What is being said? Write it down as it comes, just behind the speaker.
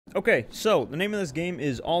Okay, so the name of this game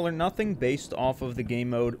is All or Nothing, based off of the game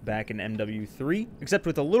mode back in MW3, except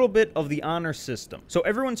with a little bit of the honor system. So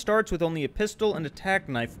everyone starts with only a pistol and a tack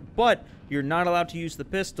knife, but you're not allowed to use the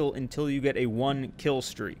pistol until you get a 1 kill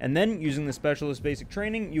streak. And then, using the specialist basic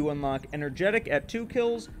training, you unlock Energetic at 2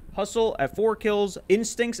 kills, Hustle at 4 kills,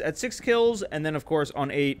 Instincts at 6 kills, and then of course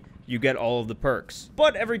on 8, you get all of the perks.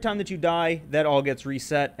 But every time that you die, that all gets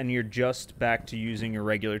reset, and you're just back to using your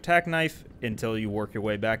regular tack knife until you work your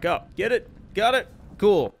way back up. Get it? Got it?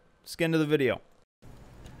 Cool. Let's get into the video.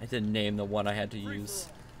 I didn't name the one I had to use.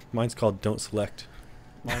 Mine's called Don't Select.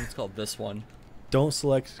 Mine's called this one. Don't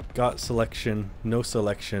select, got selection, no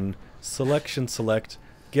selection, selection select,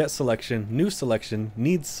 get selection, new selection,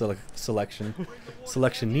 needs selection,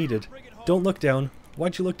 selection needed. Don't look down.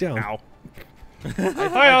 Why'd you look down? Ow.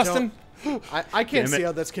 Hi, Austin. I can't Damn it. see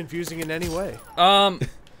how that's confusing in any way. Yeah,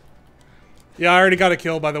 I already got a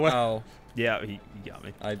kill, by the way. Oh, Yeah, he got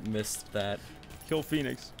me. I missed that. Kill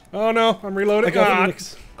Phoenix. Oh no, I'm reloading. I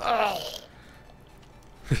got Ah.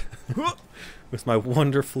 Phoenix. With my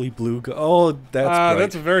wonderfully blue gun. Oh, that's bright.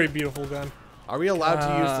 That's a very beautiful gun. Are we allowed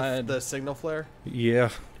to use God. the signal flare? Yeah.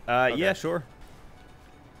 Yeah, sure.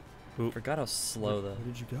 Forgot how slow Where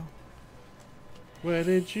did you go? Where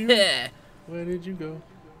did you? the. Where did you go?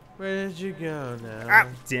 Where did you go now? Ah,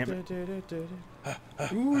 damn it.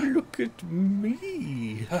 Ooh, look at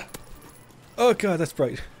me. Oh god, that's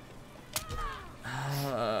bright.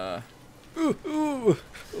 Ooh, ooh,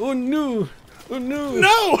 oh no. Oh no.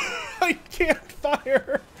 No! I can't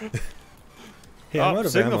fire. Hey, I'm out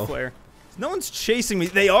of signal ammo. flare. No one's chasing me.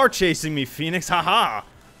 They are chasing me, Phoenix. Haha.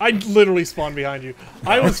 I literally spawned behind you.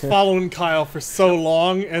 I was following Kyle for so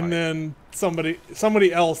long, and then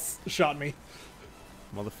somebody else shot me.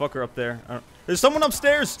 Motherfucker up there. There's someone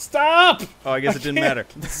upstairs. Stop! Oh, I guess it didn't matter.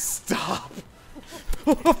 Stop.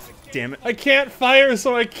 Damn it. I can't fire,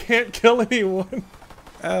 so I can't kill anyone.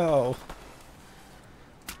 Ow.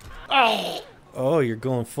 Oh! Oh, you're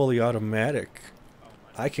going fully automatic.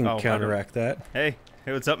 I can Oh, counteract that. Hey,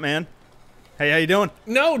 what's up, man? Hey, how you doing?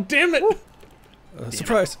 No, damn it!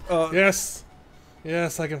 Surprise. Yes.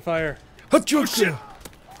 Yes, I can fire.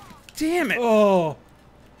 Damn it. Oh.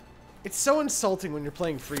 It's so insulting when you're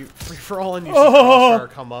playing free for all and you see Oh. crossfire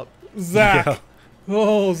come up. Zach. Yeah.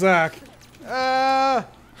 Oh, Zach.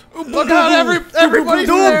 Look out! Everybody's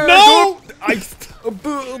there. No!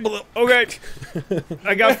 Okay.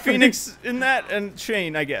 I got Phoenix in that and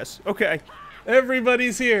Shane, I guess. Okay.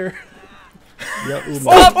 Everybody's here. Yeah, ooh,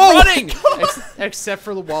 Stop running! Except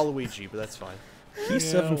for the Waluigi, but that's fine.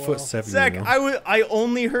 he's Yeah, 7'7". well. Zach, you know. I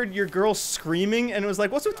only heard your girl screaming and it was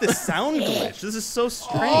like, what's with this sound glitch? This is so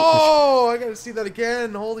strange. Oh, I gotta see that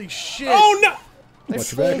again. Holy shit. Oh, no! I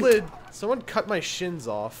Watch your back. folded. Someone cut my shins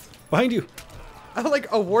off. Behind you. I'm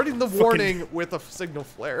like awarding the warning with a signal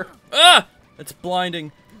flare. Ah! It's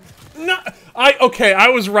blinding. No! Okay, I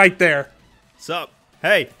was right there. Sup?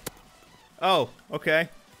 Hey. Oh, okay.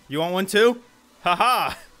 You want one too?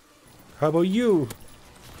 Haha. How about you?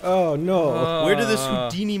 Oh no. Where did this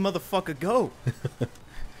Houdini motherfucker go?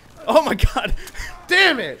 Oh my god.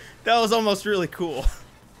 Damn it! That was almost really cool.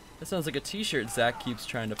 That sounds like a t-shirt Zach keeps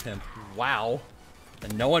trying to pimp. Wow.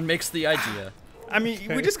 And no one makes the idea. I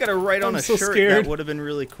mean, we just got to write on I'm a so shirt scared. that would have been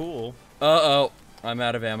really cool. Uh-oh. I'm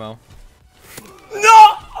out of ammo.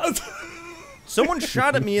 No! Someone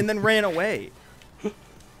shot at me and then ran away.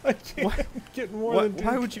 I can't get more than 2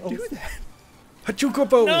 Why would you kills. do that?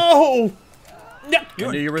 Hachukopo. No! No!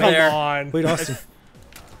 I knew you were Come there. on. Wait, Austin.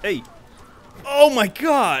 Hey. Oh my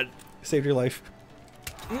god. Saved your life.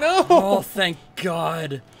 No! Oh, thank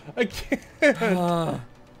God. I can't.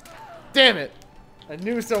 Damn it! I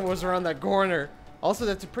knew someone was around that corner. Also,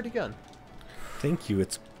 that's a pretty gun. Thank you.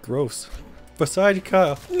 It's gross. Beside you,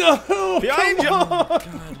 Kyle. No! Behind come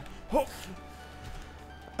you. on.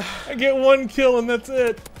 I get 1 kill and that's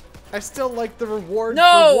it. I still like the reward. for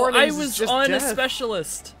No! warnings I is was just on a death.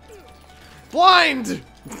 specialist. Blind!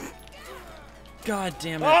 God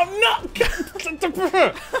damn it. Oh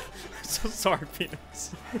no! So sorry,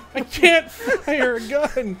 Phoenix. I can't fire a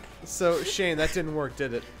gun. So, Shane, that didn't work,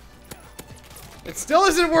 did it? It still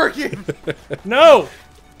isn't working! No!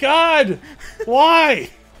 God! Why?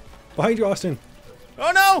 Behind you, Austin.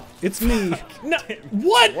 Oh no! It's me. No!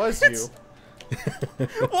 What? Was you?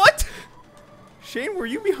 What? Shane, were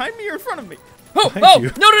you behind me or in front of me? Oh, Behind oh!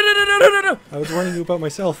 you. No, no, no, no, no, no, no, no! I was warning you about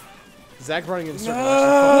myself. Zach running in circles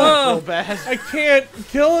No. real bad. I can't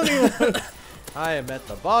kill anyone. I am at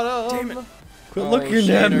the bottom. Damn it. Quit Oh, looking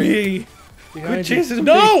Shane, at are me. Behind Quit you. chasing me.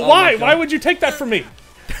 No! Oh Why? my God. Why would you take that from me?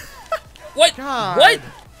 What? God. What?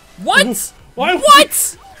 What? Why?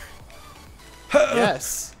 What?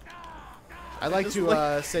 Yes. I'd like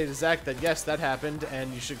to say to Zach that yes, that happened,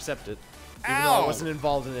 and you should accept it. Even though I wasn't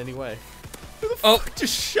involved in any way. Who the fuck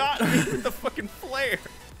just shot me with the fucking flare?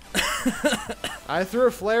 I threw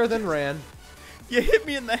a flare, then ran. You hit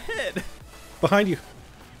me in the head. Behind you.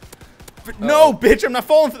 But no, bitch, I'm not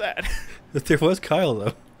falling for that. There was Kyle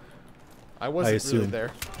though. I wasn't assume. really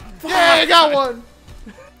there. Yeah, I got one!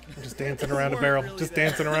 I'm just dancing around a barrel. Just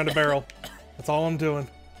dancing around a barrel. That's all I'm doing.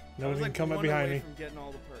 Nobody can come up behind me.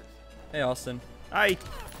 Hey, Austin. Hi.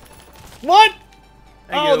 What?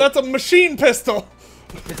 Thank Oh, you. that's a machine pistol.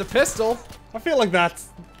 It's a pistol. I feel like that's...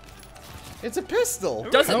 It's a pistol.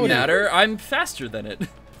 Doesn't matter. I'm faster than it.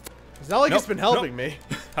 It's not like it's been helping me.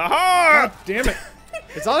 Haha! God damn it.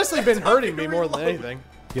 It's honestly been hurting me more than anything.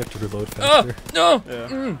 You have to reload Oh, faster. no!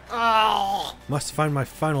 Yeah. Oh. Must find my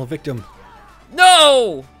final victim.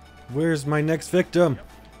 No! Where's my next victim?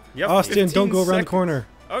 Yep, Austin, 15 don't go around the seconds. corner.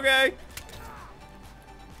 Okay.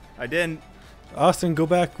 I didn't. Austin, go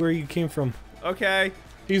back where you came from. Okay.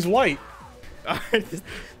 He's white. Alright,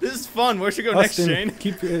 this is fun. Where should we go Austin, next,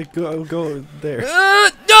 Shane? keep go there.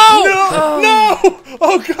 No! No!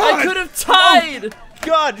 Oh god! I could have tied!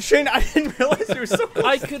 God, Shane, I didn't realize you were so close.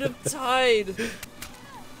 I could have tied.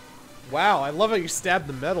 Wow, I love how you stabbed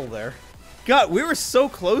the metal there. God, we were so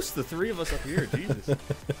close, the three of us up here. Jesus.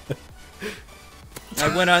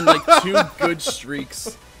 I went on like 2 good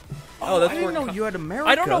streaks. Oh, that's I didn't where know you had America.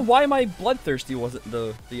 I don't know why my bloodthirsty wasn't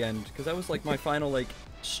the end, because that was like my final like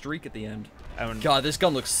streak at the end. God, this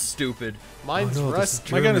gun looks stupid. Mine's Oh, no, this is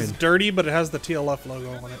rusty. My gun is German. dirty, but it has the TLF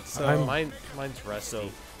logo on it. So Mine's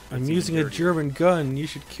rusty. I'm using a German gun. You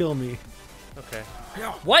should kill me. Okay.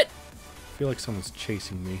 What? I feel like someone's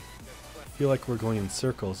chasing me. I feel like we're going in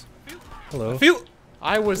circles. Hello.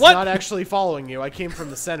 I was What? not actually following you. I came from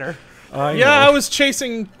the center. I Yeah, know. I was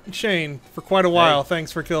chasing Shane for quite a while.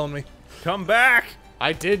 Thanks for killing me. Come back.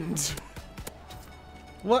 I didn't.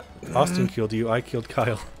 What? Austin killed you. I killed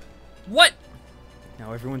Kyle. What?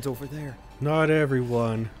 Now everyone's over there. Not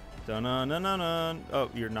everyone. Dun-dun-dun-dun-dun. Oh,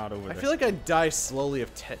 you're not over I there. feel like I'd die slowly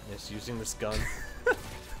of tetanus using this gun.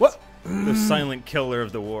 What? The silent killer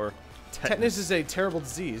of the war. Tetanus is a terrible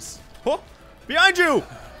disease. Oh, behind you!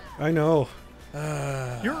 I know.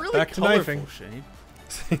 You're really Back to colorful, knifing. Shane.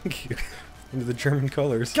 Thank you. Into the German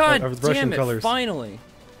colors. God the Russian damn it! colors. Finally.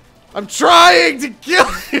 I'm trying to kill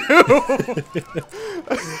you!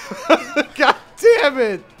 God damn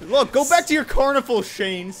it! Look, go back to your carnival,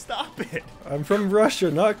 Shane. Stop it. I'm from Russia,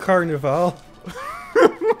 not Carnival.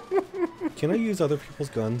 Can I use other people's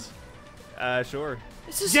guns? Sure.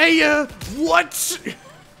 Yeah! What?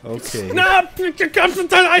 Okay. No!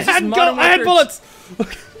 I had Modern I had Warfare bullets! You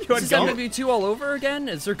Is had this gum? WW2 all over again?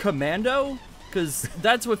 Is there Commando? Because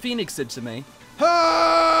that's what Phoenix did to me.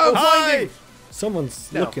 Oh, Hi!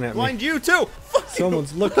 Someone's No, looking at me. Blind you too. Fuck you.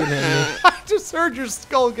 Someone's looking at me. I just heard your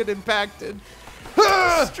skull get impacted.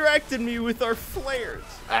 Distracted me with our flares.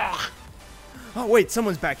 Oh wait,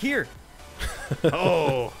 someone's back here.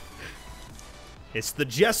 Oh, it's the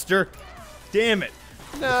jester. Damn it.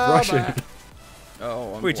 No, Russian.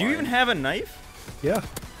 Oh, I'm Wait, do you even blind. have a knife? Yeah.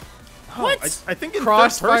 What? I think in third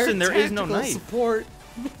Crossfire person there is no tactical knife. support.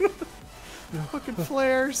 Fucking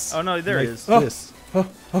flares. Oh no, there Like is. this.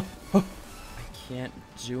 Can't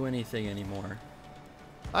do anything anymore.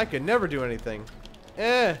 I could never do anything.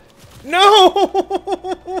 Eh.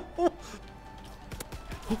 No!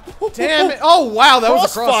 Damn it. Oh, wow, that was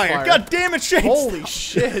a Crossfire. crossfire. God damn it, Shane. Holy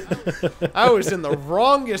shit. I was in the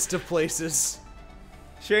wrongest of places.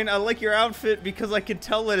 Shane, I like your outfit because I can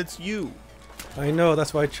tell that it's you. I know,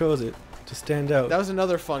 that's why I chose it. To stand out. That was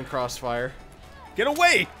another fun crossfire. Get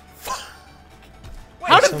away.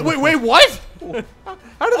 How did... Wait, what? How did Oh,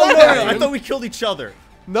 that no, happen? I thought we killed each other.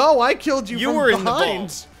 No, I killed you, You from were in the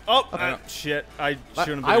behind. ball. Oh, shit. I shouldn't have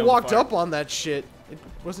been I able to walked fire. up on that shit. It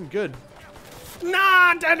wasn't good.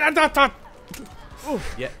 Nah,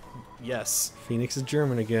 Yeah. Yes. Phoenix is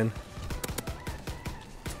German again.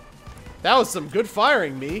 That was some good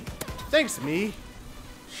firing, me. Thanks, me.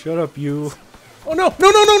 Shut up, you. Oh no, no,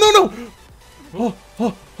 no, no, no,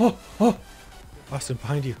 no! Austin,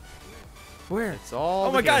 behind you. Where? It's all Oh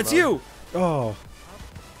the my god, game it's mode. you. Oh.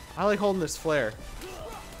 I like holding this flare.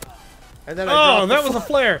 And then I Oh, dropped that the was a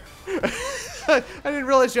flare. I didn't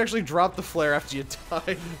realize you actually dropped the flare after you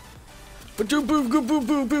died. Boo boo boo boo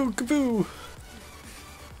boo boo boo.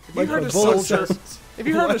 If you heard a soldier, if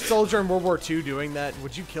you heard a soldier in World War II doing that,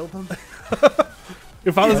 would you kill them?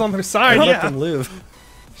 If I was on their I side, let yeah. them live.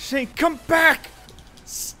 Shane, come back.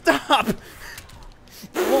 Stop.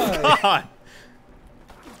 God.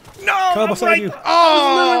 No, Kyle, I'm beside right. you. I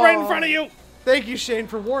was literally right in front of you. Thank you, Shane,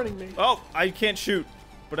 for warning me. Oh, I can't shoot,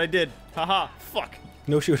 but I did. Haha. Fuck.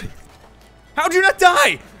 No shooting. How'd you not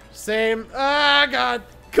die? Same. Ah, God.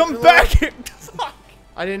 Come back here. Fuck.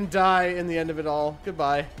 I didn't die in the end of it all.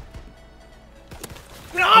 Goodbye.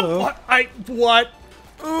 No, what?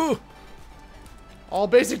 Ooh. All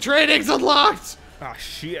basic trainings unlocked. Ah,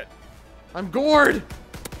 shit. I'm gored.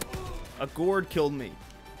 A gourd killed me.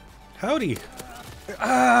 Howdy.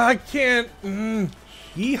 I can't.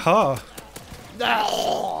 Yeehaw.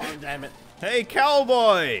 Oh, damn it. Hey,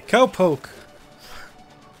 cowboy. Cowpoke.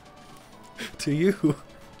 To you.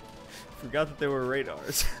 Forgot that there were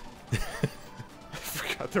radars. I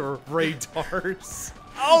forgot there were radars.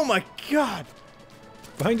 Oh my god.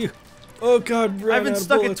 Behind you. Oh god, I've been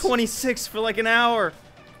stuck at 26 for like an hour.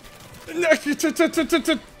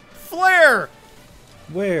 Flare.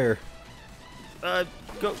 Where?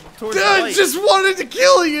 Go towards the I light. just wanted to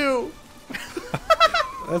kill you.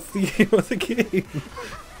 That's the aim of the game.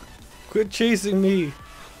 Quit chasing me.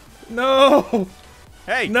 No.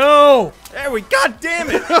 Hey. No. There we. God damn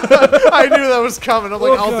it. I knew that was coming. I'm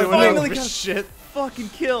like, Oh, I'll God, do it. finally Oh, got- shit. Fucking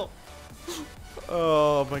kill.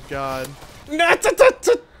 Oh my god.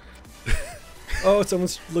 Oh,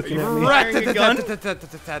 someone's looking at me. Firing a gun?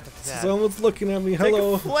 Someone's looking at me. Take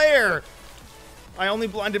Hello. a flare. I only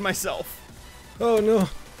blinded myself. Oh no.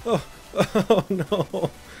 Oh no.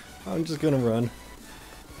 I'm just gonna run.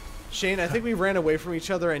 Shane, I think we ran away from each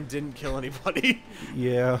other and didn't kill anybody.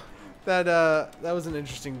 Yeah. That was an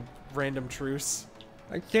interesting random truce.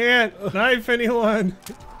 I can't knife anyone.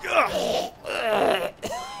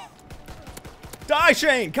 Die,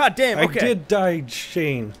 Shane. God damn. Okay. I did die,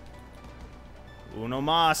 Shane. Uno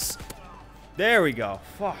mas. There we go.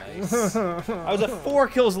 Fuck. I was at 4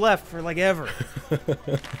 kills left for like ever. Holy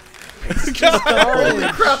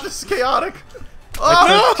crap, this is chaotic. I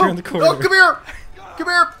Oh, turned the corner. no, come here. Come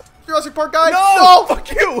here, Jurassic Park guy. No!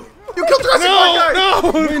 Fuck you! You killed Jurassic Park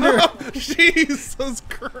guy. No. Jesus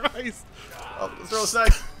Christ. Oh, let's throw a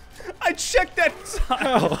snack. I checked that side.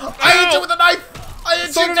 I hit you with a knife. I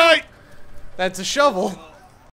hit So you did too. I. That's a shovel.